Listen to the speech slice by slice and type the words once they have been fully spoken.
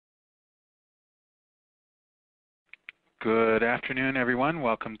Good afternoon, everyone.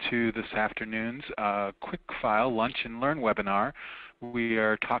 Welcome to this afternoon's QuickFile Lunch and Learn webinar. We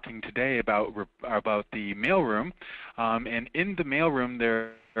are talking today about the mailroom, and in the mailroom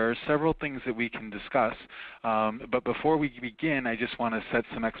there are several things that we can discuss. But before we begin, I just want to set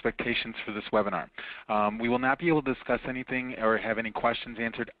some expectations for this webinar. We will not be able to discuss anything or have any questions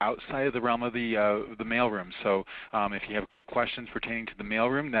answered outside of the realm of the mailroom. So if you have questions pertaining to the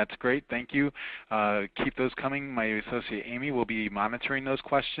mailroom, that's great. Thank you. Keep those coming. My associate Amy will be monitoring those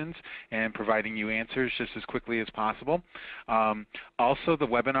questions and providing you answers just as quickly as possible. Also, the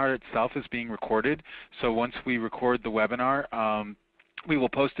webinar itself is being recorded. So once we record the webinar, we will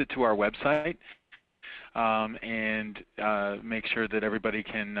post it to our website and make sure that everybody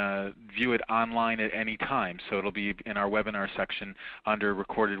can view it online at any time. So it'll be in our webinar section under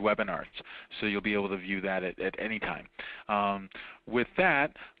recorded webinars. So you'll be able to view that at any time. With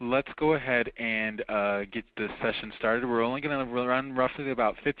that, let's go ahead and get the session started. We're only going to run roughly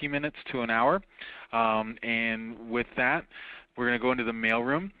about 50 minutes to an hour. And with that, we're going to go into the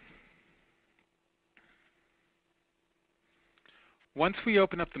mailroom. Once we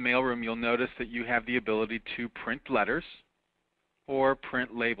open up the mailroom, you'll notice that you have the ability to print letters or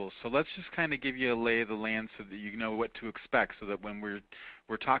print labels. So let's just kind of give you a lay of the land so that you know what to expect, so that when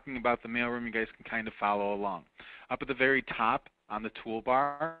we're talking about the mailroom, you guys can kind of follow along. Up at the very top on the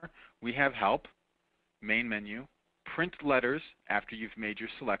toolbar, we have Help, Main Menu, Print Letters after you've made your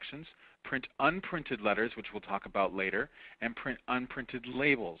selections, Print Unprinted Letters, which we'll talk about later, and Print Unprinted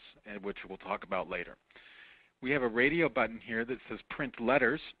Labels, which we'll talk about later. We have a radio button here that says Print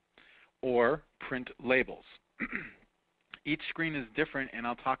Letters or Print Labels. Each screen is different, and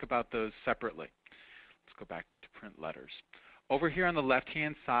I'll talk about those separately. Let's go back to Print Letters. Over here on the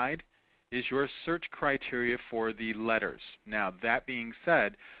left-hand side is your search criteria for the letters. Now, that being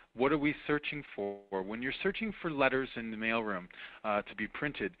said, what are we searching for? When you're searching for letters in the mailroom to be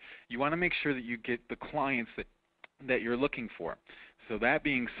printed, you want to make sure that you get the clients that you're looking for. So that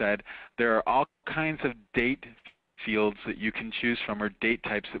being said, there are all kinds of date fields that you can choose from, or date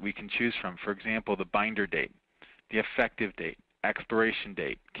types that we can choose from. For example, the binder date, the effective date, expiration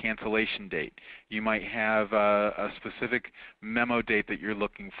date, cancellation date. You might have a specific memo date that you're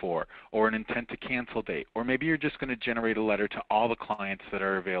looking for, or an intent to cancel date, or maybe you're just going to generate a letter to all the clients that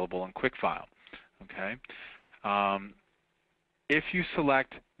are available in QuickFile. Okay? If you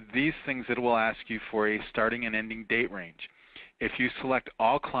select these things, it will ask you for a starting and ending date range. If you select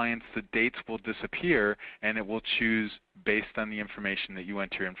all clients, the dates will disappear, and it will choose based on the information that you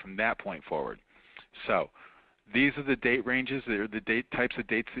enter in from that point forward. So these are the date ranges, they're the date types of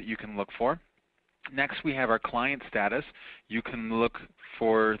dates that you can look for. Next, we have our client status. You can look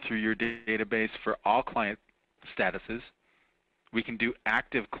through your database for all client statuses. We can do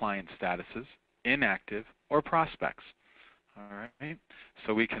active client statuses, inactive, or prospects. All right.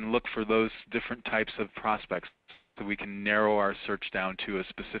 So we can look for those different types of prospects, so we can narrow our search down to a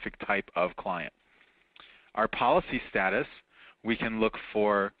specific type of client. Our policy status, we can look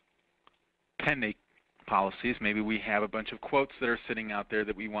for pending policies. Maybe we have a bunch of quotes that are sitting out there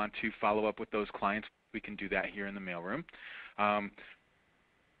that we want to follow up with those clients. We can do that here in the mailroom.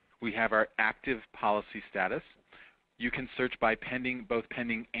 We have our active policy status. You can search by both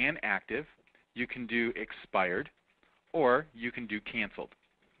pending and active. You can do expired, or you can do canceled.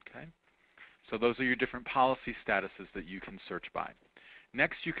 Okay? So those are your different policy statuses that you can search by.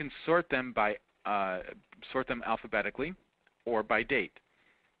 Next, you can sort them alphabetically or by date.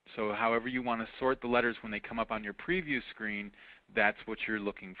 So however you want to sort the letters when they come up on your preview screen, that's what you're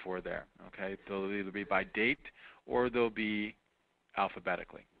looking for there. Okay? They'll either be by date or they'll be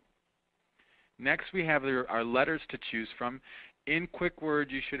alphabetically. Next, we have our letters to choose from. In QuickWord,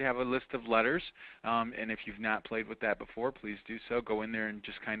 you should have a list of letters, and if you've not played with that before, please do so. Go in there and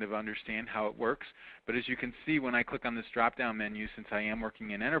just kind of understand how it works. But as you can see, when I click on this drop-down menu, since I am working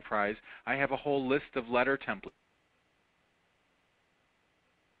in Enterprise, I have a whole list of letter templates.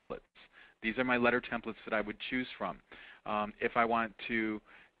 These are my letter templates that I would choose from. If I want to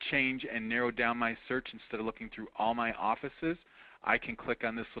change and narrow down my search instead of looking through all my offices, I can click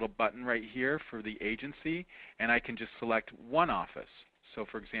on this little button right here for the agency, and I can just select one office. So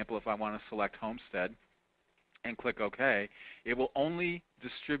for example, if I want to select Homestead and click OK, it will only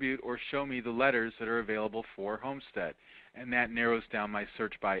distribute or show me the letters that are available for Homestead, and that narrows down my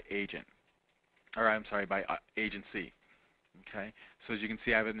search by agent, or I'm sorry, by agency. Okay? So as you can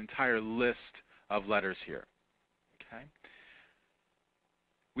see, I have an entire list of letters here. Okay?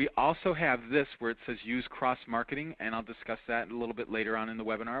 We also have this where it says use cross-marketing, and I'll discuss that a little bit later on in the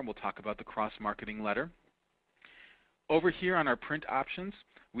webinar. We'll talk about the cross-marketing letter. Over here on our print options,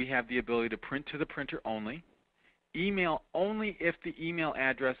 we have the ability to print to the printer only, Email only if the email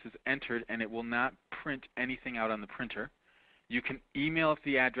address is entered, and it will not print anything out on the printer. You can email if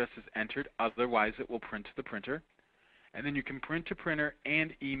the address is entered, otherwise it will print to the printer. And then you can print to printer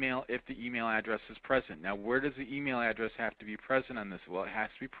and email if the email address is present. Now, where does the email address have to be present on this? Well, it has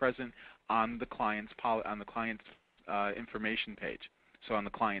to be present on the client's information page, so on the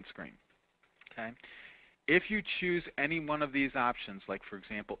client screen. Okay. If you choose any one of these options, like for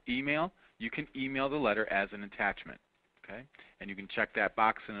example email, you can email the letter as an attachment. Okay, and you can check that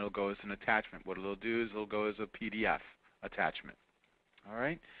box and it'll go as an attachment. What it'll do is it'll go as a PDF attachment. All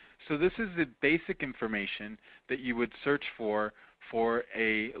right. So this is the basic information that you would search for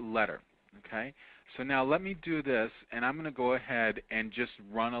a letter. Okay. So now let me do this, and I'm going to go ahead and just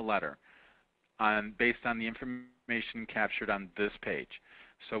run a letter based on the information captured on this page.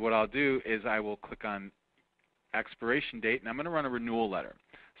 So what I'll do is I will click on expiration date, and I'm going to run a renewal letter.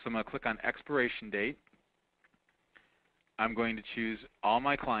 So I'm going to click on expiration date. I'm going to choose all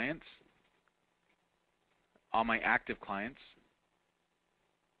my clients, all my active clients.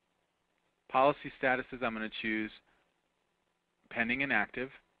 Policy statuses, I'm going to choose pending and active.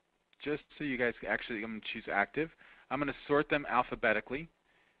 Just so you guys actually, I'm going to choose active. I'm going to sort them alphabetically,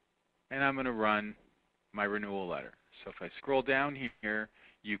 and I'm going to run my renewal letter. So if I scroll down here,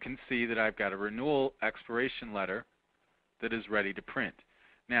 you can see that I've got a renewal expiration letter that is ready to print.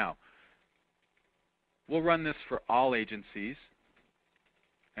 Now, we'll run this for all agencies,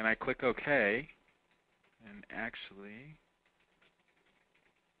 and I click OK, and actually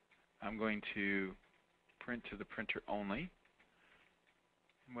I'm going to print to the printer only.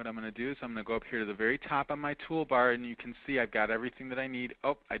 And what I'm going to do is I'm going to go up here to the very top on my toolbar, and you can see I've got everything that I need.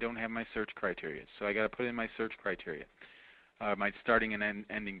 Oh, I don't have my search criteria, so I got to put in my search criteria, my starting and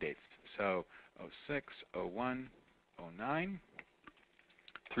ending dates. So 06, 01, 09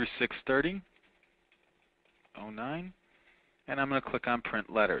 through 6/30, 09, and I'm going to click on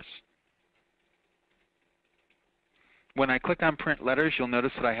print letters. When I click on print letters, you'll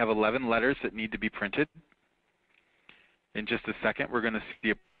notice that I have 11 letters that need to be printed. In just a second, we're going to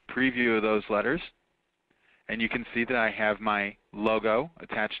see a preview of those letters. And you can see that I have my logo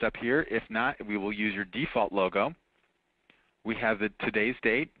attached up here. If not, we will use your default logo. We have today's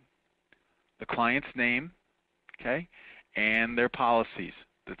date, the client's name, okay, and their policies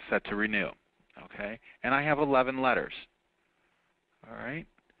that's set to renew, okay. And I have 11 letters. All right.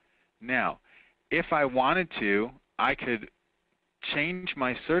 Now, if I wanted to, I could change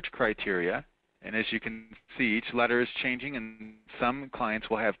my search criteria, and as you can see, each letter is changing, and some clients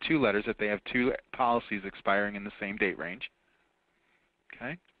will have 2 letters if they have 2 policies expiring in the same date range.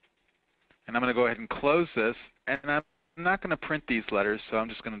 Okay? And I'm going to go ahead and close this, and I'm not going to print these letters, so I'm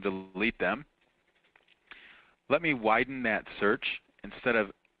just going to delete them. Let me widen that search. Instead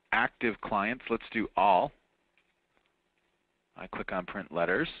of active clients, let's do all. I click on print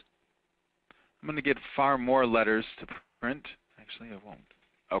letters. I'm going to get far more letters to print. Actually, I won't.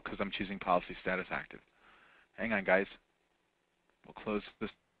 Oh, because I'm choosing policy status active. Hang on, guys. We'll close this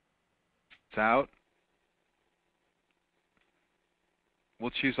out.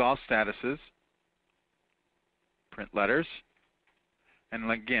 We'll choose all statuses, print letters. And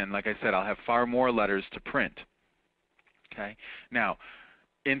again, like I said, I'll have far more letters to print. Okay. Now,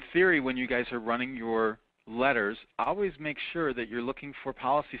 in theory, when you guys are running your letters, always make sure that you're looking for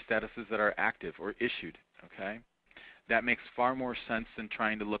policy statuses that are active or issued. Okay, that makes far more sense than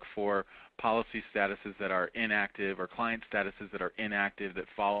trying to look for policy statuses that are inactive or client statuses that are inactive that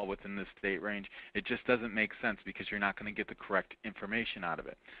fall within this date range. It just doesn't make sense because you're not going to get the correct information out of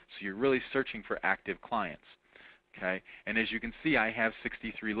it. So you're really searching for active clients. Okay, and as you can see, I have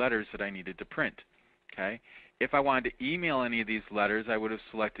 63 letters that I needed to print. Okay. If I wanted to email any of these letters, I would have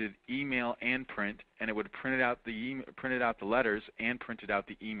selected email and print, and it would have printed out the letters and printed out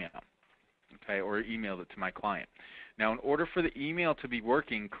the email, okay, or emailed it to my client. Now, in order for the email to be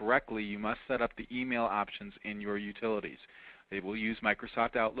working correctly, you must set up the email options in your utilities. They will use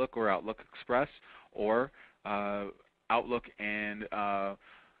Microsoft Outlook or Outlook Express, or Outlook and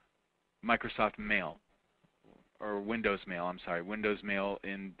Microsoft Mail, or Windows Mail. I'm sorry, Windows Mail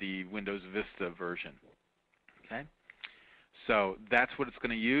in the Windows Vista version. Okay, so that's what it's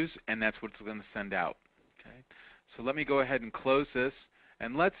going to use, and that's what it's going to send out. Okay, so let me go ahead and close this,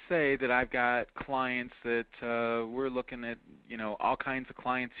 and let's say that I've got clients that we're looking at, you know, all kinds of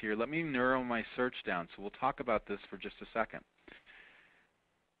clients here. Let me narrow my search down. So we'll talk about this for just a second.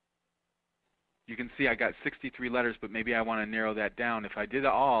 You can see I got 63 letters, but maybe I want to narrow that down. If I did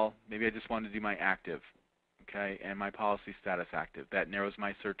all, maybe I just wanted to do my active, okay, and my policy status active. That narrows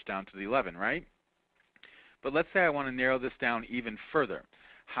my search down to the 11, right? But let's say I want to narrow this down even further.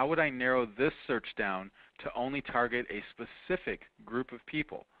 how would I narrow this search down to only target a specific group of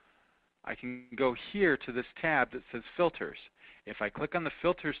people? I can go here to this tab that says Filters. If I click on the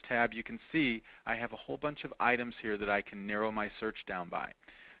Filters tab, you can see I have a whole bunch of items here that I can narrow my search down by.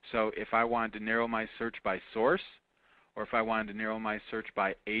 So if I wanted to narrow my search by source, or if I wanted to narrow my search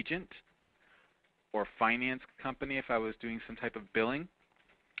by agent, or finance company if I was doing some type of billing,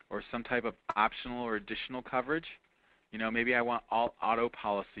 or some type of optional or additional coverage, you know, maybe I want all auto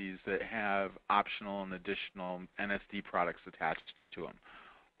policies that have optional and additional NSD products attached to them.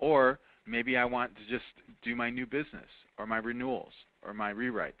 Or maybe I want to just do my new business, or my renewals, or my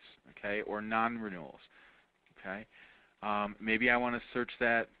rewrites, okay, or non-renewals, okay. Maybe I want to search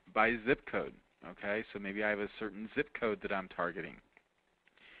that by zip code, okay, so maybe I have a certain zip code that I'm targeting.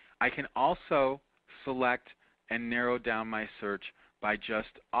 I can also select and narrow down my search by just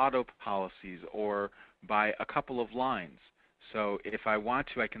auto policies or by a couple of lines. So if I want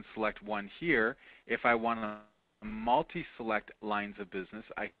to, I can select one here. If I want to multi-select lines of business,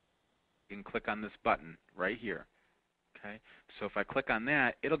 I can click on this button right here. Okay? So if I click on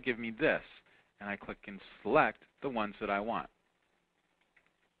that, it'll give me this, and I click and select the ones that I want.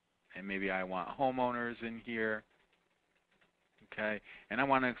 And maybe I want homeowners in here, okay? And I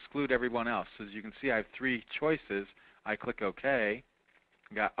want to exclude everyone else. So as you can see, I have 3 choices. I click OK.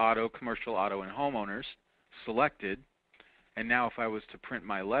 Got auto, commercial, auto, and homeowners selected. And now if I was to print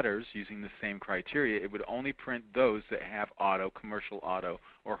my letters using the same criteria, it would only print those that have auto, commercial auto,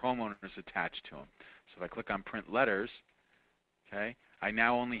 or homeowners attached to them. So if I click on print letters, okay, I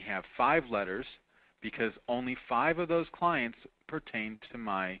now only have 5 letters because only 5 of those clients pertain to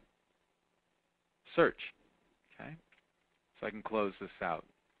my search. Okay? So I can close this out.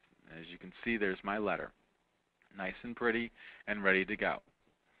 As you can see, there's my letter. Nice and pretty and ready to go.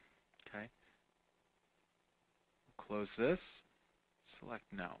 Okay? Close this, select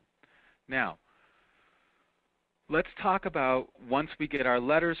no. Now, let's talk about once we get our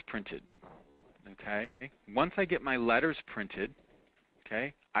letters printed. Okay? Once I get my letters printed,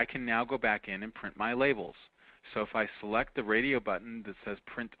 okay, I can now go back in and print my labels. So if I select the radio button that says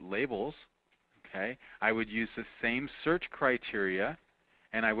print labels, okay, I would use the same search criteria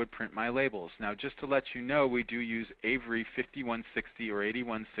and I would print my labels. Now just to let you know, we do use Avery 5160 or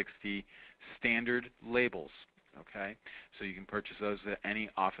 8160 standard labels. Okay, so you can purchase those at any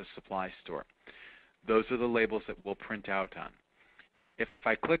office supply store. Those are the labels that we'll print out on. If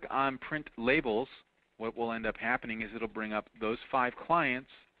I click on print labels, what will end up happening is it'll bring up those 5 clients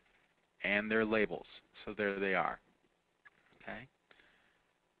and their labels. So there they are. Okay.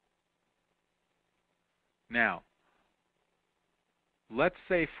 Now, let's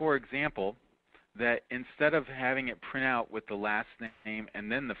say, for example, that instead of having it print out with the last name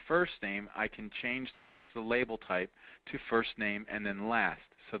and then the first name, I can change the label type to first name and then last.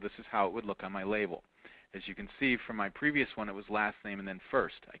 So this is how it would look on my label. As you can see from my previous one, it was last name and then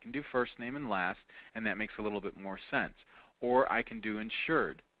first. I can do first name and last, and that makes a little bit more sense. Or I can do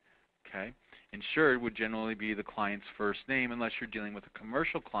insured. Okay? Insured would generally be the client's first name unless you're dealing with a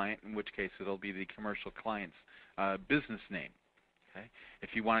commercial client, in which case it'll be the commercial client's business name. Okay? If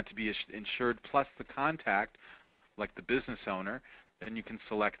you want it to be insured plus the contact, like the business owner, then you can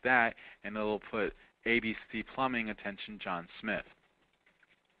select that, and it'll put ABC Plumbing, attention John Smith.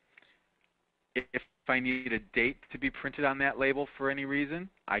 If I need a date to be printed on that label for any reason,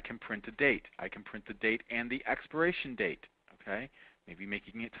 I can print a date. I can print the date and the expiration date, okay? Maybe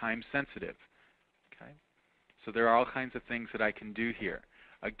making it time sensitive, okay? So there are all kinds of things that I can do here.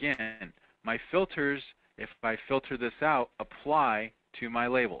 Again, my filters, if I filter this out, apply to my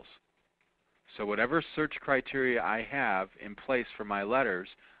labels. So whatever search criteria I have in place for my letters,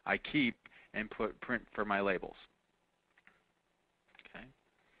 I keep and print for my labels. Okay.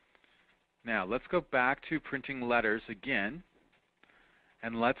 Now let's go back to printing letters again,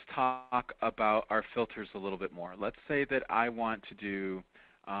 and let's talk about our filters a little bit more. Let's say that I want to do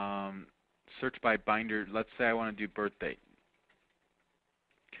search by binder. Let's say I want to do birth date.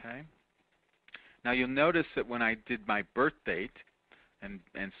 Okay. Now you'll notice that when I did my birth date and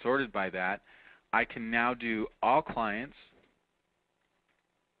sorted by that, I can now do all clients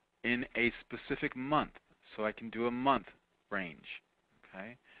in a specific month. So I can do a month range.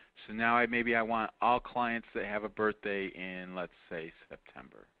 Okay. So now maybe I want all clients that have a birthday in, let's say,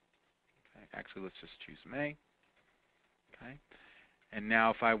 September. Okay. Actually, let's just choose May. Okay. And now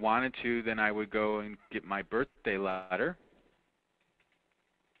if I wanted to, then I would go and get my birthday letter.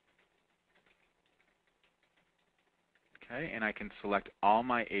 Okay. And I can select all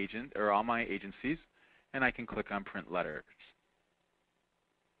my agencies, and I can click on print letters.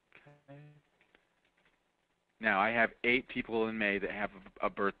 Okay. Now I have 8 people in May that have a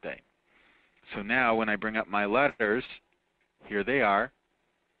birthday. So now when I bring up my letters, here they are,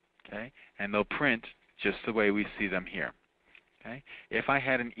 okay, and they'll print just the way we see them here. Okay. If I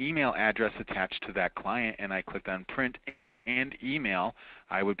had an email address attached to that client and I clicked on print and email,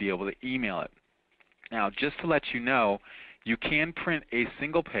 I would be able to email it. Now, just to let you know, you can print a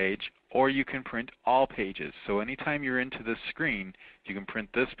single page or you can print all pages. So anytime you're into this screen, you can print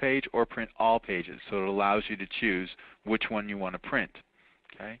this page or print all pages. So it allows you to choose which one you want to print.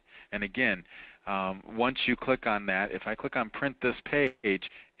 Okay. And again, once you click on that, if I click on print this page,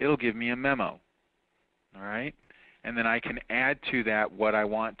 it'll give me a memo. All right. And then I can add to that what I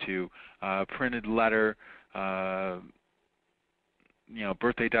want to, printed letter,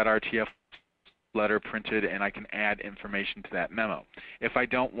 birthday.rtf letter printed, and I can add information to that memo. If I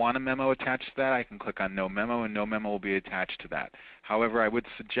don't want a memo attached to that, I can click on no memo, and no memo will be attached to that. However, I would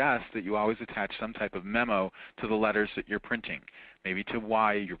suggest that you always attach some type of memo to the letters that you're printing, maybe to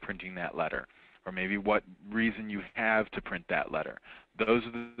why you're printing that letter, or maybe what reason you have to print that letter. Those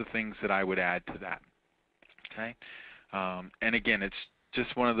are the things that I would add to that. Okay, and again, it's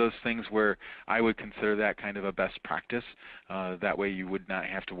just one of those things where I would consider that kind of a best practice. That way you would not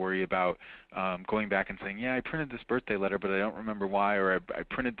have to worry about going back and saying, yeah, I printed this birthday letter, but I don't remember why, or I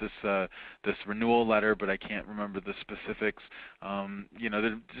printed this renewal letter, but I can't remember the specifics.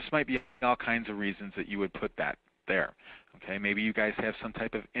 There just might be all kinds of reasons that you would put that there. Okay, maybe you guys have some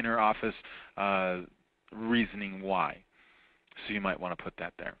type of inner office reasoning why, so you might want to put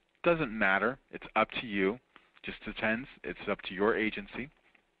that there. Doesn't matter. It's up to you. Just depends. It's up to your agency.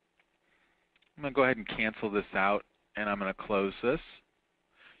 I'm going to go ahead and cancel this out, and I'm going to close this.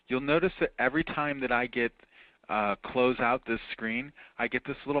 You'll notice that every time that I get close out this screen, I get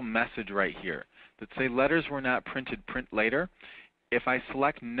this little message right here that say letters were not printed, print later. If I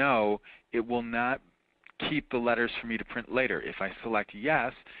select no, it will not keep the letters for me to print later. If I select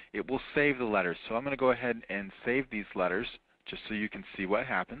yes, it will save the letters. So I'm going to go ahead and save these letters just so you can see what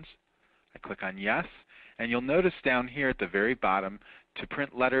happens. I click on yes. And you'll notice down here at the very bottom, to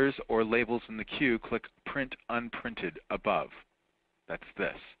print letters or labels in the queue, click Print Unprinted above. That's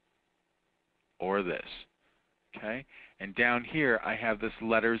this, or this. Okay? And down here, I have this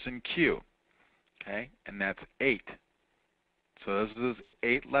letters in queue. Okay? And that's 8. So those are those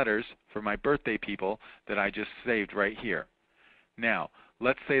 8 letters for my birthday people that I just saved right here. Now,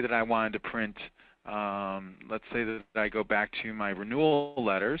 let's say that I wanted to print, let's say that I go back to my renewal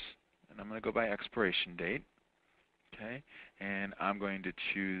letters. And I'm going to go by expiration date, okay? And I'm going to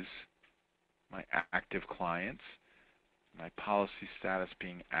choose my active clients, my policy status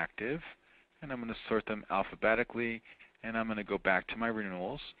being active, and I'm going to sort them alphabetically, and I'm going to go back to my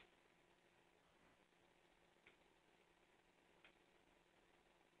renewals.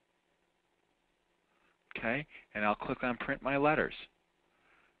 Okay, and I'll click on Print My Letters.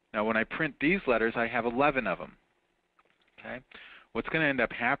 Now when I print these letters, I have 11 of them, okay? What's going to end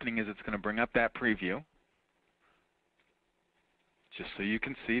up happening is it's going to bring up that preview. Just so you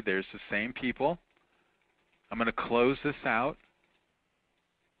can see, there's the same people. I'm going to close this out.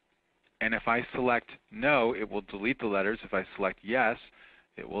 And if I select no, it will delete the letters. If I select yes,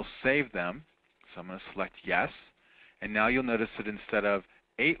 it will save them. So I'm going to select yes. And now you'll notice that instead of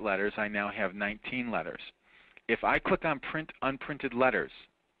 8 letters, I now have 19 letters. If I click on Print Unprinted Letters,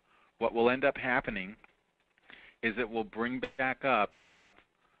 what will end up happening is it will bring back up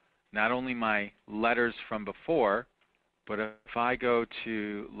not only my letters from before, but if I go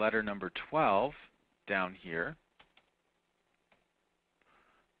to letter number 12 down here,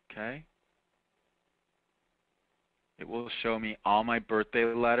 okay, it will show me all my birthday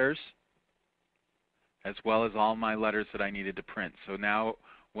letters as well as all my letters that I needed to print. So now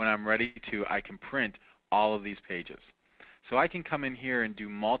when I'm ready to, I can print all of these pages. So I can come in here and do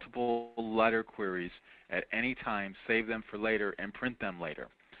multiple letter queries at any time, save them for later, and print them later.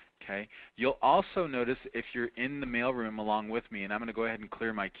 Okay? You'll also notice if you're in the mailroom along with me, and I'm going to go ahead and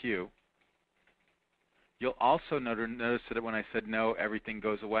clear my queue, you'll also notice that when I said no, everything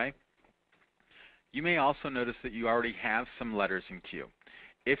goes away. You may also notice that you already have some letters in queue.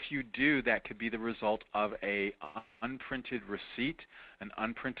 If you do, that could be the result of an unprinted receipt, an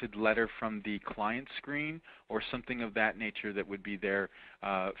unprinted letter from the client screen, or something of that nature that would be there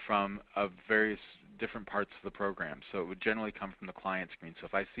from various different parts of the program. So it would generally come from the client screen. So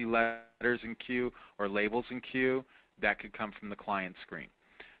if I see letters in queue or labels in queue, that could come from the client screen.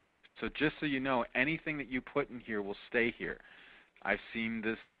 So just so you know, anything that you put in here will stay here. I've seen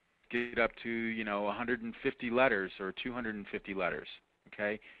this get up to 150 letters or 250 letters.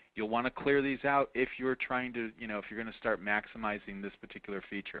 Okay, you'll want to clear these out if you're trying to, if you're going to start maximizing this particular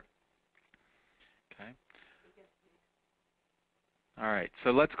feature. Okay. All right,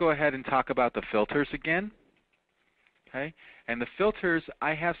 so let's go ahead and talk about the filters again. Okay, and the filters,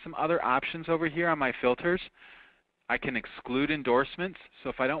 I have some other options over here on my filters. I can exclude endorsements. So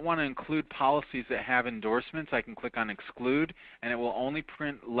if I don't want to include policies that have endorsements, I can click on exclude, and it will only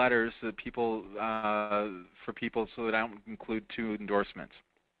print letters that people for people so that I don't include 2 endorsements.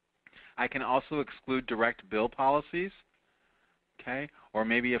 I can also exclude direct bill policies, okay, or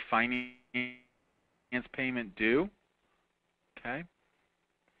maybe a finance payment due. Okay.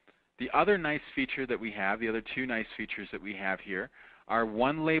 The other nice feature that we have, the other 2 nice features that we have here, are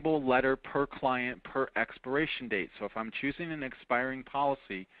 1 label letter per client per expiration date. So if I'm choosing an expiring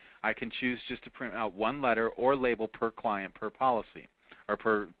policy, I can choose just to print out 1 letter or label per client per policy, or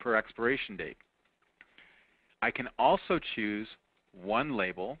per expiration date. I can also choose 1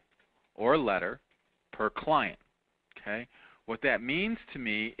 label or letter per client. Okay? What that means to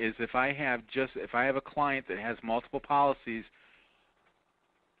me is if I have a client that has multiple policies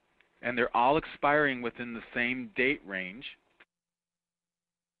and they're all expiring within the same date range,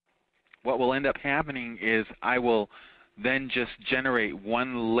 what will end up happening is I will then just generate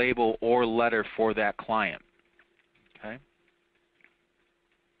 1 label or letter for that client. Okay?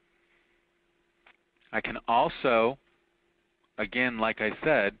 I can also, again, like I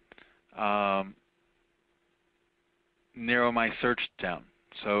said, narrow my search down.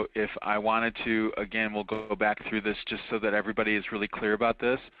 So if I wanted to, again, we'll go back through this just so that everybody is really clear about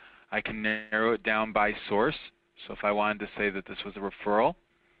this. I can narrow it down by source. So if I wanted to say that this was a referral,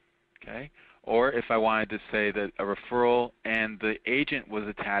 okay, or if I wanted to say that a referral and the agent was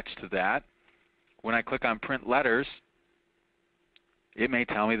attached to that, when I click on print letters, it may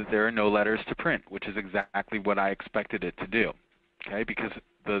tell me that there are no letters to print, which is exactly what I expected it to do, okay, because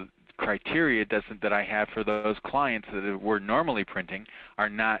the criteria that I have for those clients that we're normally printing are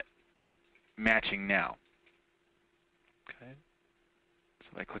not matching now. Okay. So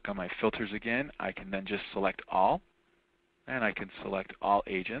if I click on my filters again, I can then just select all, and I can select all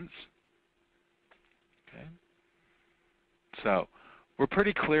agents. Okay. So we're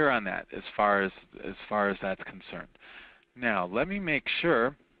pretty clear on that as far as that's concerned. Now let me make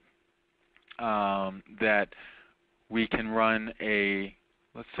sure that we can run a,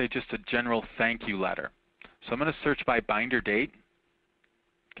 let's say, just a general thank you letter. So I'm going to search by binder date,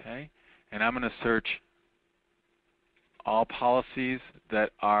 okay, and I'm going to search all policies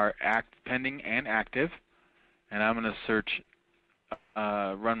that are pending and active, and I'm going to search,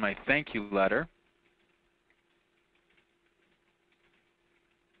 run my thank you letter.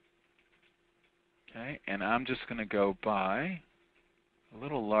 Okay, and I'm just going to go by a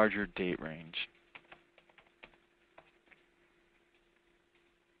little larger date range.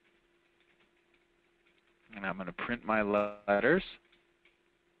 And I'm going to print my letters.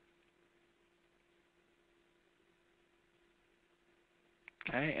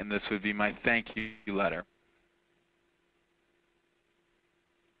 Okay, and this would be my thank you letter.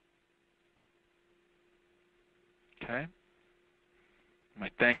 Okay, my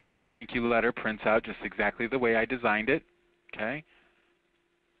thank you letter prints out just exactly the way I designed it. Okay,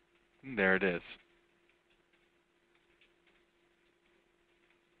 and there it is.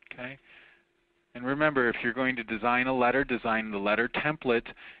 Okay, and remember, if you're going to design a letter, design the letter template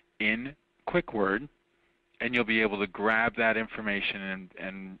in QuickWord, and you'll be able to grab that information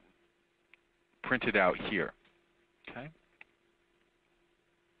and print it out here. Okay,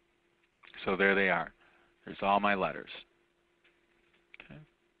 so there they are. There's all my letters. Okay,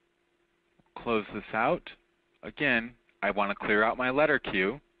 close this out. Again, I want to clear out my letter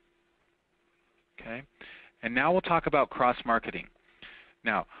queue. Okay, and now we'll talk about cross-marketing.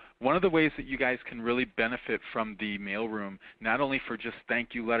 Now, one of the ways that you guys can really benefit from the mailroom, not only for just thank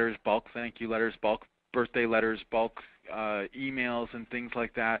you letters, bulk thank you letters, bulk birthday letters, bulk emails, and things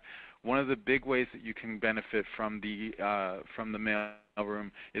like that, one of the big ways that you can benefit from the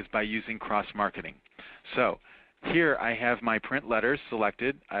mailroom is by using cross-marketing. So here I have my print letters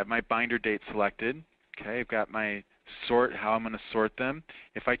selected. I have my binder date selected. Okay, I've got my sort, how I'm going to sort them.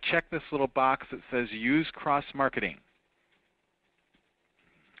 If I check this little box that says use cross-marketing,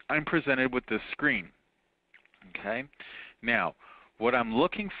 I'm presented with this screen. Okay, now what I'm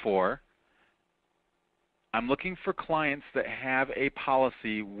looking for clients that have a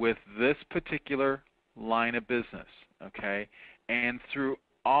policy with this particular line of business, okay, and through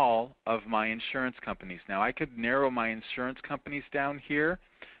all of my insurance companies. Now I could narrow my insurance companies down here.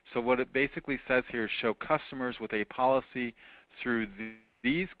 So what it basically says here is show customers with a policy through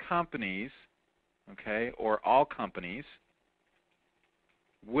these companies, okay, or all companies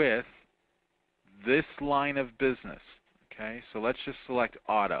with this line of business. Okay, so let's just select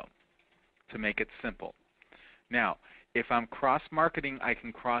auto to make it simple. Now, If I'm cross-marketing, I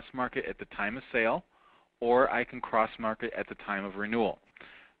can cross-market at the time of sale, or I can cross-market at the time of renewal.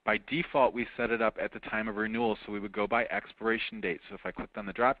 By default, we set it up at the time of renewal, so we would go by expiration date. So if I clicked on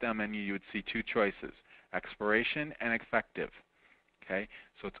the drop-down menu, you would see two choices, expiration and effective. Okay?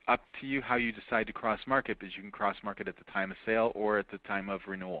 So it's up to you how you decide to cross-market, because you can cross-market at the time of sale or at the time of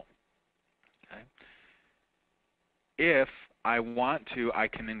renewal. Okay? If I want to, I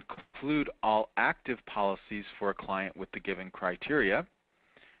can include all active policies for a client with the given criteria.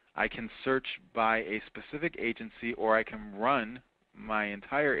 I can search by a specific agency, or I can run my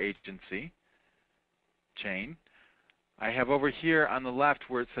entire agency chain. I have over here on the left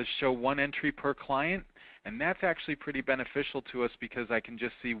where it says show one entry per client, and that's actually pretty beneficial to us because I can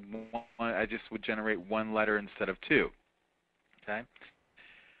just see one, I just would generate one letter instead of two. Okay.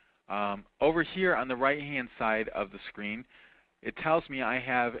 Over here on the right-hand side of the screen, it tells me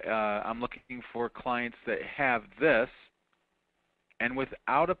I'm looking for clients that have this, and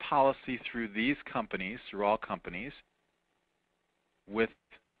without a policy through these companies, through all companies, with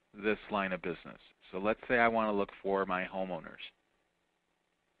this line of business. So let's say I want to look for my homeowners.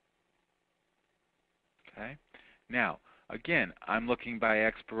 Okay. Now, again, I'm looking by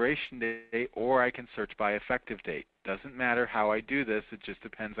expiration date, or I can search by effective date. Doesn't matter how I do this, it just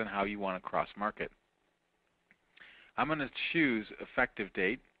depends on how you want to cross-market. I'm going to choose effective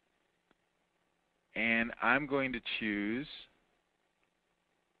date, and I'm going to choose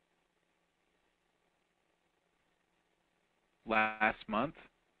last month.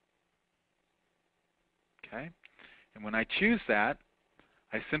 Okay. And when I choose that,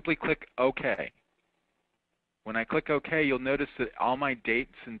 I simply click OK. When I click OK, you'll notice that all my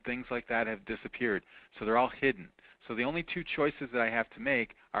dates and things like that have disappeared. So they're all hidden. So the only two choices that I have to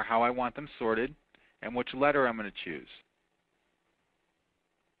make are how I want them sorted and which letter I'm going to choose.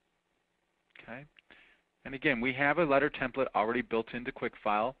 Okay. And again, we have a letter template already built into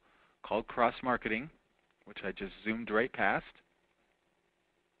QuickFile called cross-marketing, which I just zoomed right past.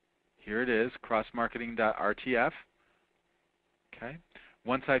 Here it is, crossmarketing.rtf. Okay.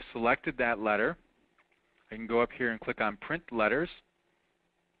 Once I've selected that letter, I can go up here and click on Print Letters.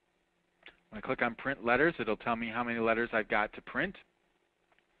 When I click on Print Letters, it'll tell me how many letters I've got to print.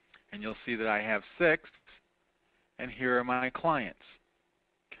 And you'll see that I have 6, and here are my clients.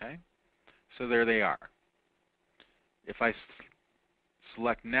 Okay. So there they are. If I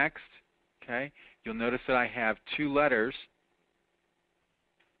select Next, okay, you'll notice that I have 2 letters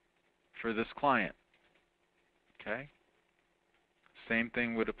for this client. Okay. Same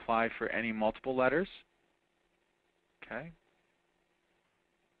thing would apply for any multiple letters. Okay.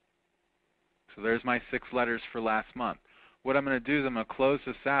 So there's my 6 letters for last month. What I'm going to do is I'm going to close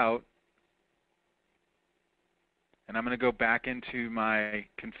this out, and I'm going to go back into my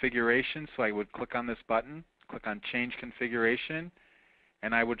configuration. So I would click on this button, click on Change Configuration,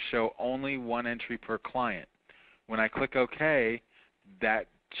 and I would show only one entry per client. When I click OK, that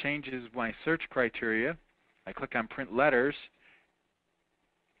changes my search criteria. I click on Print Letters,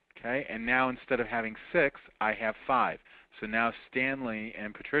 okay, and now instead of having 6, I have 5. So now Stanley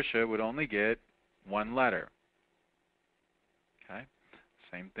and Patricia would only get 1 letter. Okay,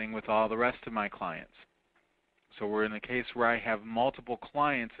 same thing with all the rest of my clients. So we're in a case where I have multiple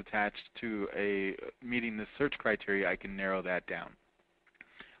clients attached to a meeting the search criteria. I can narrow that down.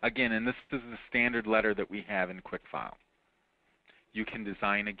 Again, and this is the standard letter that we have in QuickFile. You can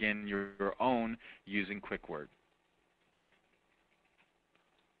design, again, your own using QuickWord.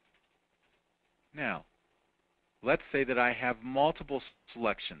 Now, let's say that I have multiple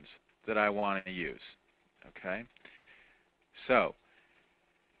selections that I want to use. Okay? So,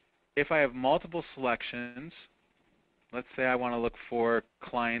 if I have multiple selections, let's say I want to look for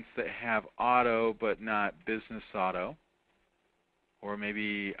clients that have auto but not business auto, or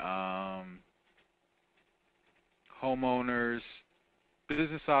maybe homeowners,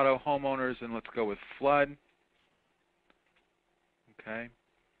 business auto, homeowners, and let's go with flood. Okay.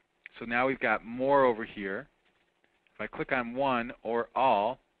 So now we've got more over here. If I click on one or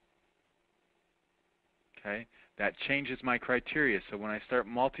all, okay, that changes my criteria. So when I start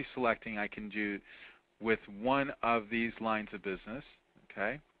multi-selecting, I can do with one of these lines of business,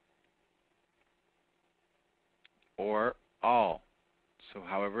 okay, or all. So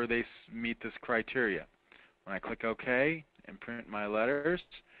however they meet this criteria. When I click OK and print my letters,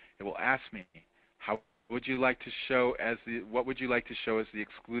 it will ask me, how would you like to show as what would you like to show as the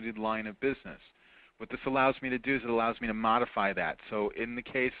excluded line of business? What this allows me to do is it allows me to modify that. So in the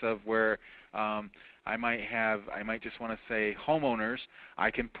case of where I might just want to say homeowners,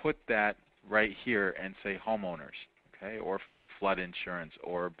 I can put that right here and say homeowners, okay, or flood insurance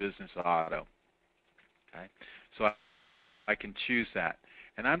or business auto. Okay, so I can choose that.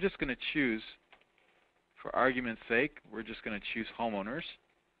 And I'm just going to choose, for argument's sake, we're just going to choose homeowners.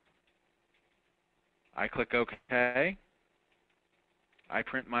 I click OK. I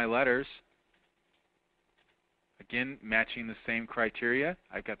print my letters. Again, matching the same criteria.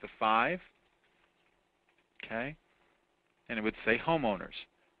 I've got the 5. Okay. And it would say homeowners.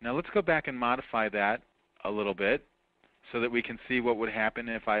 Now let's go back and modify that a little bit so that we can see what would happen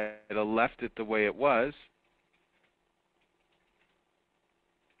if I had left it the way it was.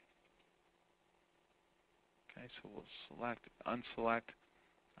 Okay, so we'll select, unselect.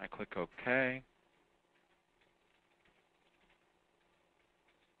 I click OK.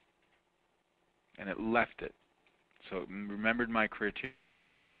 And it left it. So it remembered my criteria.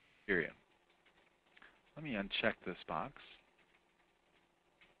 Let me uncheck this box.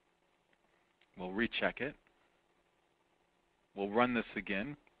 We'll recheck it. We'll run this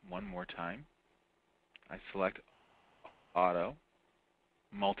again one more time. I select Auto,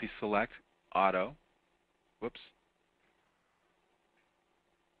 multi-select Auto. Whoops.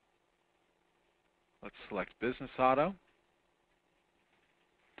 Let's select Business Auto.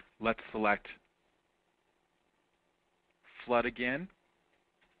 Let's select Flood again.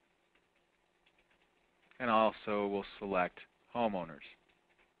 And also we'll select Homeowners.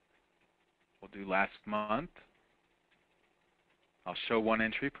 We'll do last month. I'll show one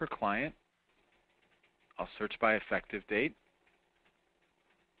entry per client. I'll search by effective date.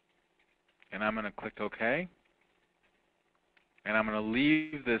 And I'm going to click OK. And I'm going to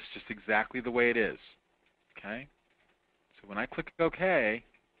leave this just exactly the way it is. Okay? So when I click OK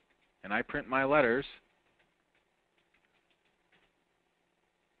and I print my letters,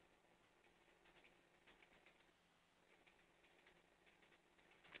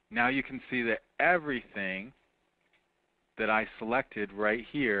 now you can see that everything that I selected right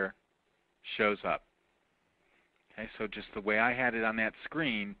here shows up. Okay, so just the way I had it on that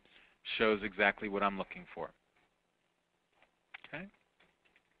screen shows exactly what I'm looking for. Okay?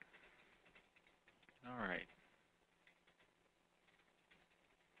 All right.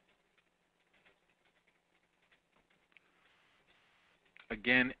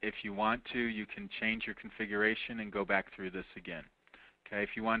 Again, if you want to, you can change your configuration and go back through this again. Okay, if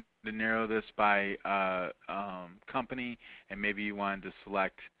you want to narrow this by company, and maybe you wanted to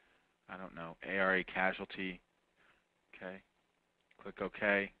select, I don't know, ARA Casualty. Okay, click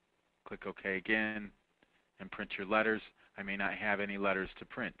OK, click OK again, and print your letters. I may not have any letters to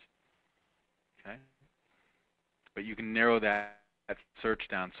print. Okay, but you can narrow that search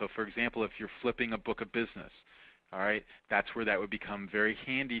down. So, for example, if you're flipping a book of business, all right, that's where that would become very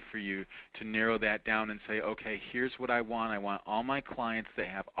handy for you to narrow that down and say, okay, here's what I want. I want all my clients that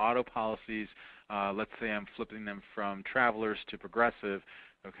have auto policies. Let's say I'm flipping them from Travelers to Progressive,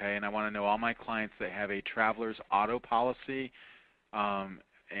 okay, and I want to know all my clients that have a Travelers auto policy,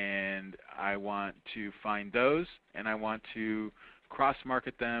 and I want to find those, and I want to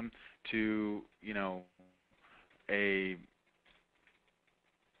cross-market them to, you know, a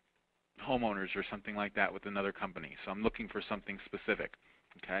Homeowners or something like that with another company. So I'm looking for something specific.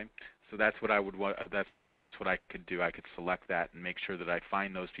 Okay, so that's what I would want. That's what I could do. I could select that and make sure that I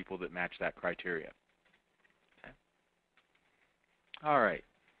find those people that match that criteria. Okay. All right.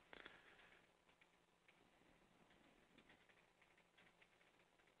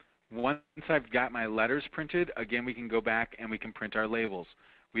 Once I've got my letters printed, again, we can go back and we can print our labels.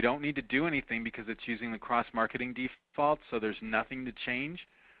 We don't need to do anything because it's using the cross-marketing default, so there's nothing to change.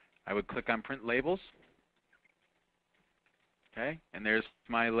 I would click on Print Labels, okay, and there's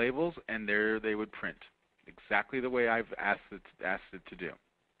my labels, and there they would print exactly the way I've asked it to do.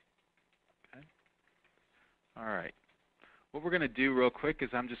 Okay. All right. What we're going to do real quick is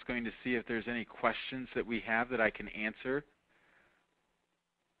I'm just going to see if there's any questions that we have that I can answer.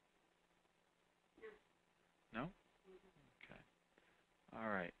 No? Okay. All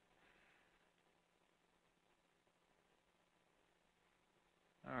right.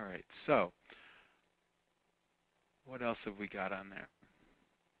 All right. So, what else have we got on there?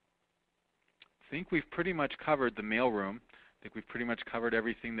 I think we've pretty much covered the mailroom. I think we've pretty much covered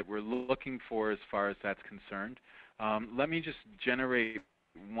everything that we're looking for as far as that's concerned. Let me just generate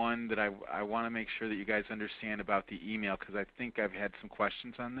one that I want to make sure that you guys understand about the email, because I think I've had some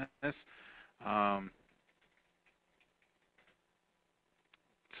questions on this.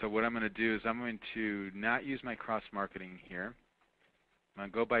 So what I'm going to do is I'm going to not use my cross-marketing here. I'm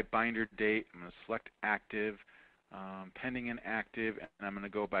going to go by binder date. I'm going to select active, pending and active, and I'm going to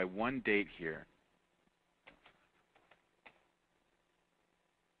go by one date here.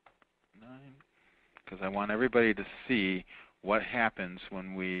 9, because I want everybody to see what happens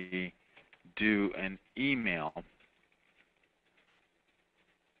when we do an email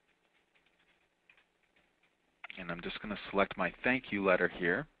And I'm just going to select my thank you letter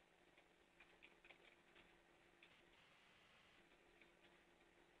here.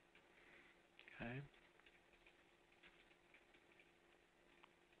 Okay.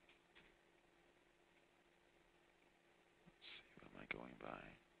 Let's see, what am I going by?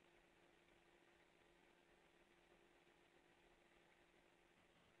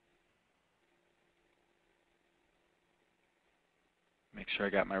 Make sure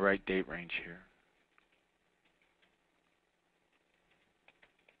I got my right date range here.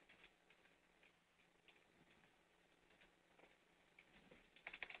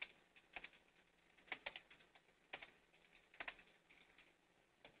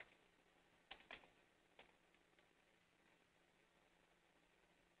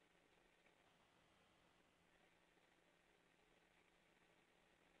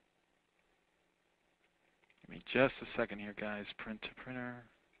 Give me just a second here, guys. Print to printer,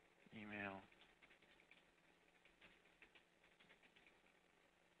 email.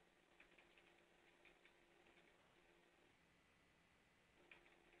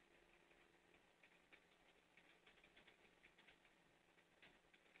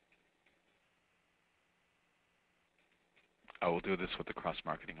 I will do this with the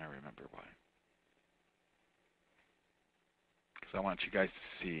cross-marketing. I remember why. Because I want you guys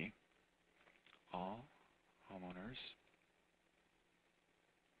to see all homeowners.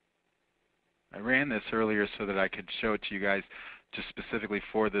 I ran this earlier so that I could show it to you guys just specifically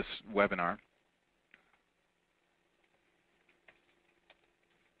for this webinar.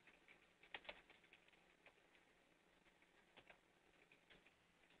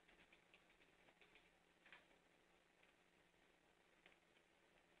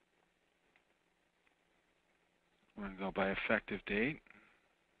 We're going to go by effective date.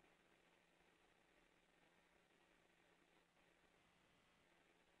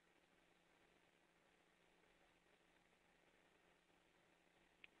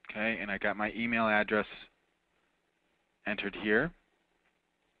 Okay, and I got my email address entered here.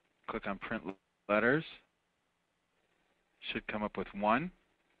 Click on print letters. Should come up with one.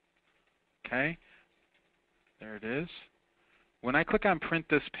 Okay, there it is. When I click on print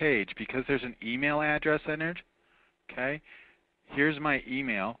this page, because there's an email address entered, okay, here's my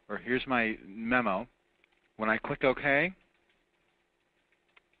email, or here's my memo. When I click OK,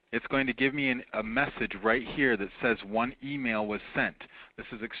 it's going to give me a message right here that says one email was sent. This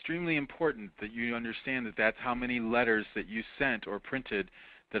is extremely important that you understand that that's how many letters that you sent or printed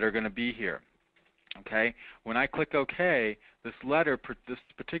that are going to be here. Okay? When I click OK, this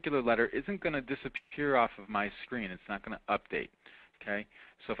particular letter isn't going to disappear off of my screen. It's not going to update. Okay?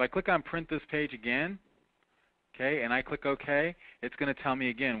 So if I click on print this page again, okay, and I click OK, it's going to tell me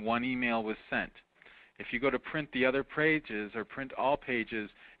again one email was sent. If you go to print the other pages or print all pages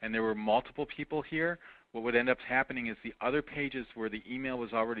and there were multiple people here, what would end up happening is the other pages where the email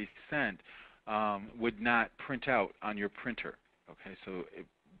was already sent would not print out on your printer. Okay, so it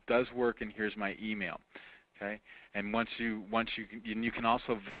does work, and here's my email. Okay, and you can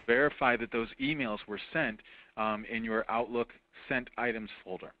also verify that those emails were sent in your Outlook Sent Items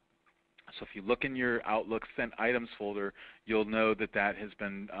folder. So if you look in your Outlook Sent Items folder, you'll know that that has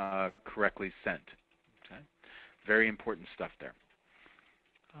been correctly sent. Okay, very important stuff there.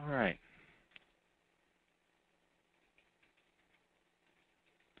 All right.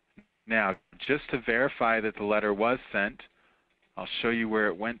 Now, just to verify that the letter was sent, I'll show you where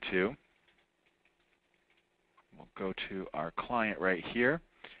it went to. We'll go to our client right here.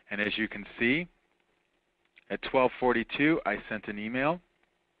 And as you can see, at 12:42, I sent an email.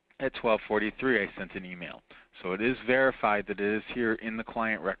 At 12:43, I sent an email. So it is verified that it is here in the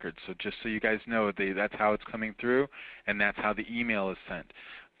client record. So just so you guys know, that's how it's coming through, and that's how the email is sent.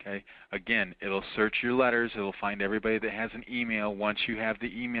 Okay. Again, it'll search your letters. It'll find everybody that has an email. Once you have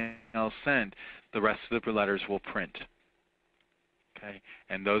the email sent, the rest of the letters will print. Okay.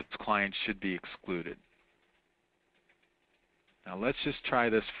 And those clients should be excluded. Now let's just try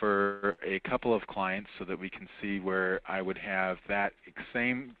this for a couple of clients so that we can see where I would have that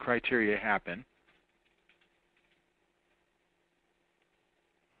same criteria happen.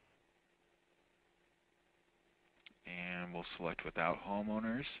 And we'll select without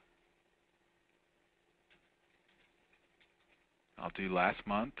homeowners. I'll do last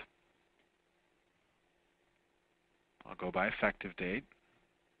month. I'll go by effective date.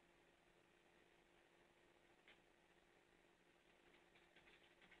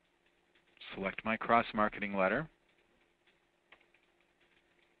 Select my cross-marketing letter.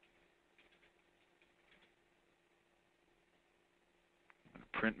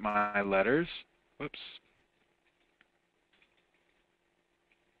 Print my letters. Whoops.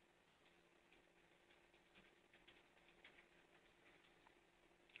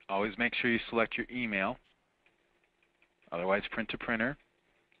 Always make sure you select your email. Otherwise, print to printer.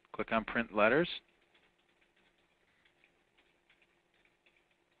 Click on Print Letters.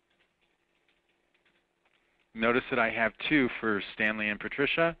 Notice that I have two for Stanley and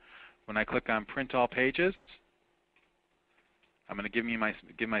Patricia. When I click on Print All Pages, I'm going to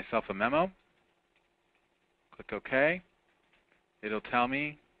give myself a memo. Click OK. It'll tell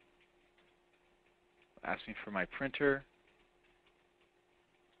me, ask me for my printer.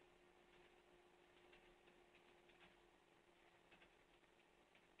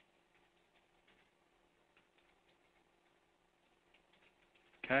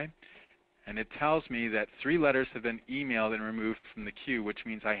 Okay. And it tells me that 3 letters have been emailed and removed from the queue, which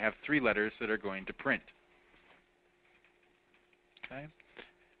means I have 3 letters that are going to print. Okay.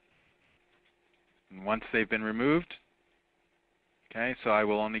 And once they've been removed, okay, so I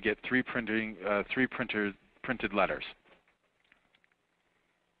will only get 3 printed letters.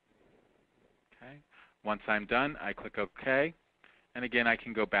 Okay. Once I'm done, I click OK. And again, I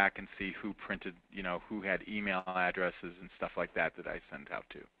can go back and see who printed, who had email addresses and stuff like that that I sent out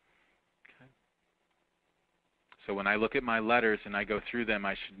to. Okay. So when I look at my letters and I go through them,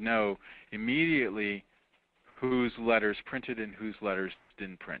 I should know immediately whose letters printed and whose letters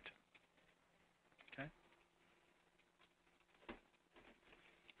didn't print. Okay.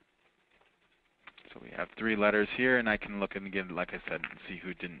 So we have 3 letters here, and I can look and again, like I said, and see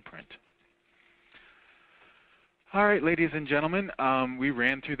who didn't print. All right, ladies and gentlemen, we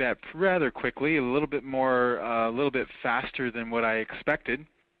ran through that rather quickly, a little bit faster than what I expected.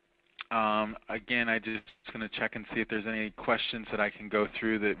 Again, I'm just going to check and see if there's any questions that I can go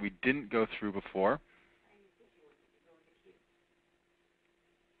through that we didn't go through before.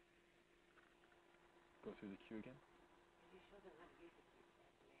 Go through the queue again.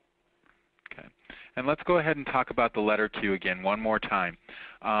 Okay. And let's go ahead and talk about the letter Q again one more time.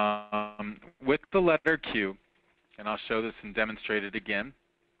 With the letter Q, and I'll show this and demonstrate it again.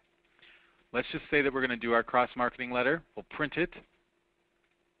 Let's just say that we're going to do our cross-marketing letter. We'll print it.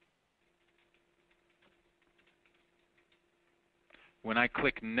 When I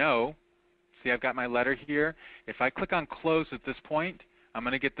click No, see I've got my letter here. If I click on Close at this point, I'm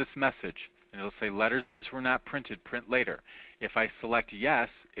going to get this message. And it'll say letters were not printed, print later. If I select Yes,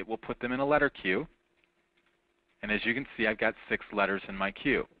 it will put them in a letter queue. And as you can see, I've got 6 letters in my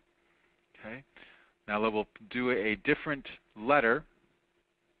queue. Okay. Now we'll do a different letter.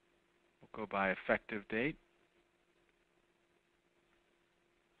 We'll go by effective date.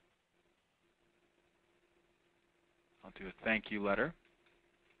 I'll do a thank you letter.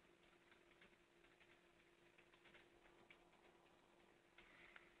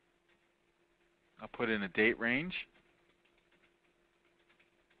 I'll put in a date range.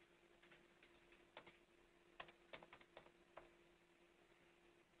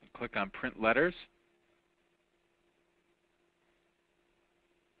 And click on Print Letters.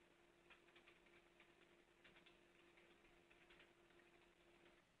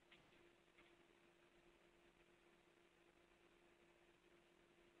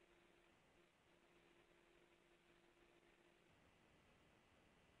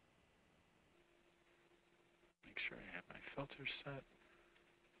 Make sure I have my filters set.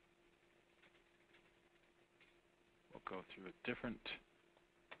 We'll go through a different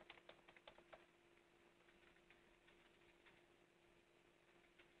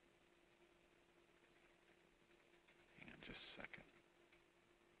hang on just a second.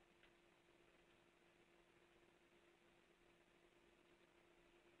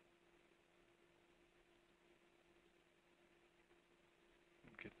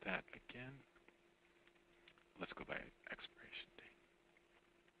 We'll get that again. Let's go by expiration date.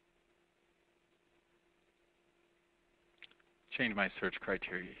 Change my search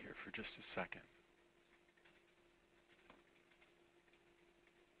criteria here for just a second.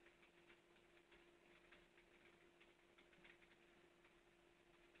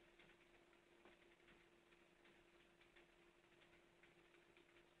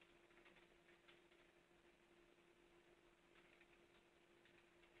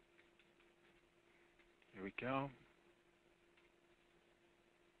 Here we go.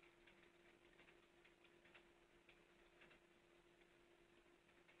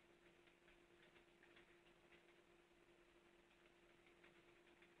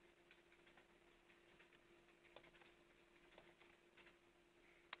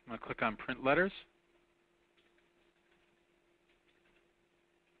 I'm going to click on Print Letters.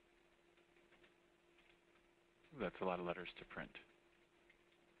 That's a lot of letters to print.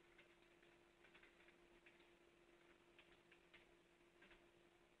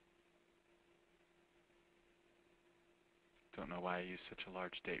 Don't know why I use such a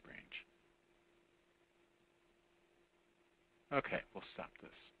large date range. Okay, we'll stop this.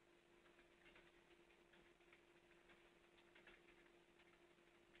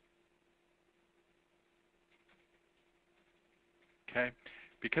 Okay,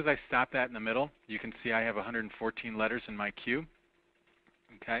 because I stopped that in the middle, you can see I have 114 letters in my queue.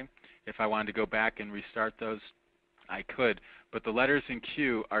 Okay, if I wanted to go back and restart those, I could, but the letters in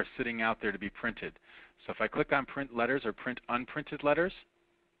queue are sitting out there to be printed. So if I click on print letters or print unprinted letters,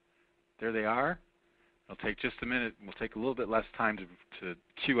 there they are. It'll take just a minute. We'll take a little bit less time to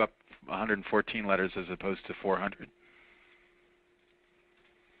queue up 114 letters as opposed to 400.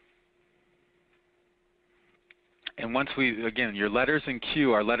 And once again, your letters in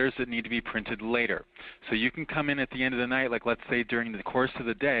queue are letters that need to be printed later. So you can come in at the end of the night, like let's say during the course of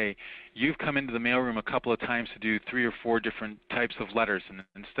the day, you've come into the mailroom a couple of times to do 3 or 4 different types of letters. And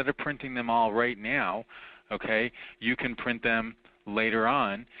instead of printing them all right now, okay, you can print them later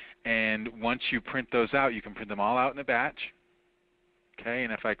on. And once you print those out, you can print them all out in a batch. Okay,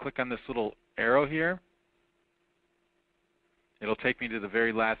 and if I click on this little arrow here, it'll take me to the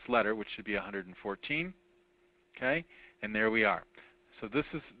very last letter, which should be 114. Okay, and there we are. So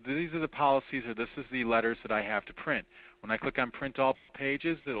these are the policies, or this is the letters that I have to print. When I click on print all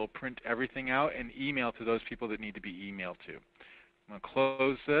pages, it'll print everything out and email to those people that need to be emailed to. I'm going to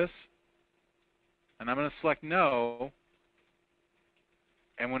close this, and I'm going to select no.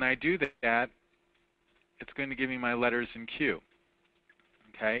 And when I do that, it's going to give me my letters in queue.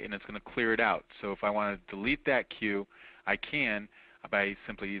 Okay, and it's going to clear it out. So if I want to delete that queue, I can by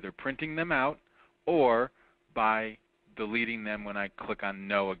simply either printing them out or by deleting them when I click on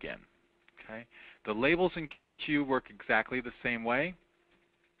no again. Okay, the labels in queue work exactly the same way.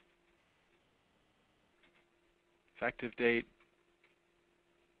 Effective date.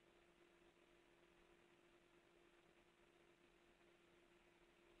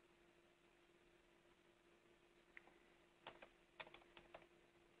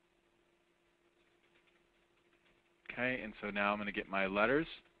 Okay, and so now I'm going to get my letters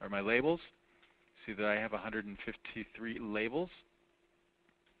or my labels. See that I have 153 labels.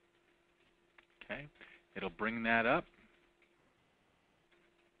 Okay, it'll bring that up.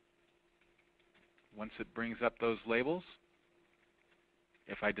 Once it brings up those labels,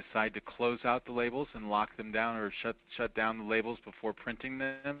 if I decide to close out the labels and lock them down or shut down the labels before printing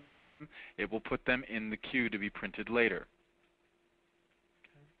them, it will put them in the queue to be printed later.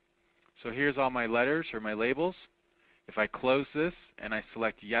 Okay. So here's all my letters or my labels. If I close this and I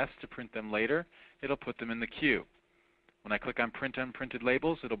select yes to print them later, it'll put them in the queue. When I click on print unprinted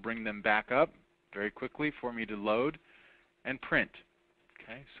labels, it'll bring them back up very quickly for me to load and print.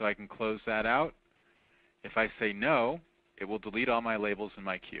 Okay, so I can close that out. If I say no, it will delete all my labels in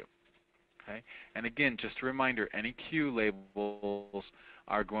my queue. Okay, and again, just a reminder, any queue labels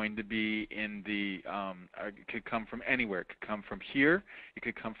are going to be in the, it could come from anywhere. It could come from here. It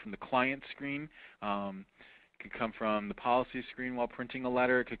could come from the client screen. It could come from the policy screen while printing a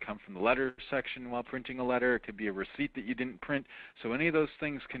letter. It could come from the letter section while printing a letter. It could be a receipt that you didn't print. So any of those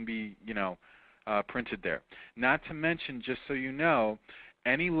things can be, printed there. Not to mention, just so you know,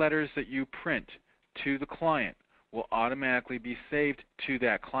 any letters that you print to the client will automatically be saved to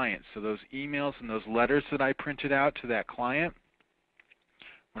that client. So those emails and those letters that I printed out to that client,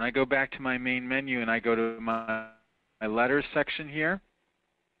 when I go back to my main menu and I go to my letters section here,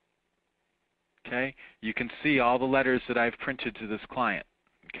 okay, you can see all the letters that I've printed to this client,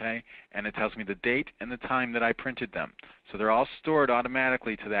 okay, and it tells me the date and the time that I printed them. So they're all stored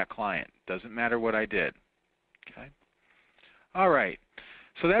automatically to that client. Doesn't matter what I did, okay. All right,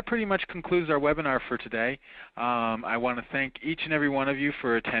 so that pretty much concludes our webinar for today. I want to thank each and every one of you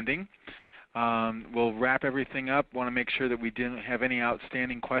for attending. We'll wrap everything up. Want to make sure that we didn't have any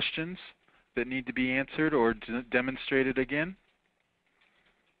outstanding questions that need to be answered or demonstrated again.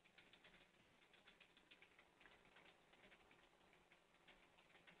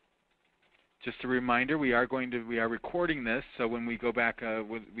 Just a reminder, we are recording this, so when we go back,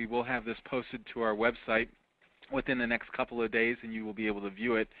 we will have this posted to our website within the next couple of days, and you will be able to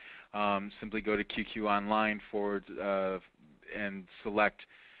view it. Simply go to QQ Online and select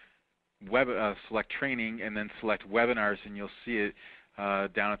select training, and then select webinars, and you'll see it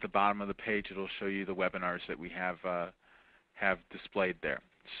down at the bottom of the page. It'll show you the webinars that we have displayed there.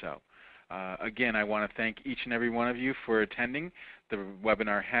 So. Again, I want to thank each and every one of you for attending. The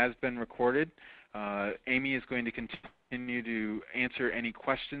webinar has been recorded. Amy is going to continue to answer any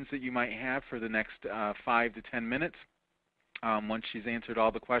questions that you might have for the next 5 to 10 minutes. Once she's answered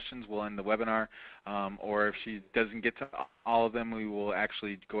all the questions, we'll end the webinar. Or if she doesn't get to all of them, we will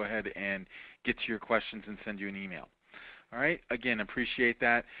actually go ahead and get to your questions and send you an email. All right. Again, appreciate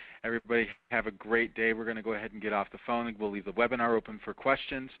that. Everybody have a great day. We're going to go ahead and get off the phone. We'll leave the webinar open for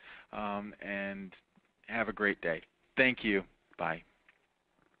questions, and have a great day. Thank you. Bye.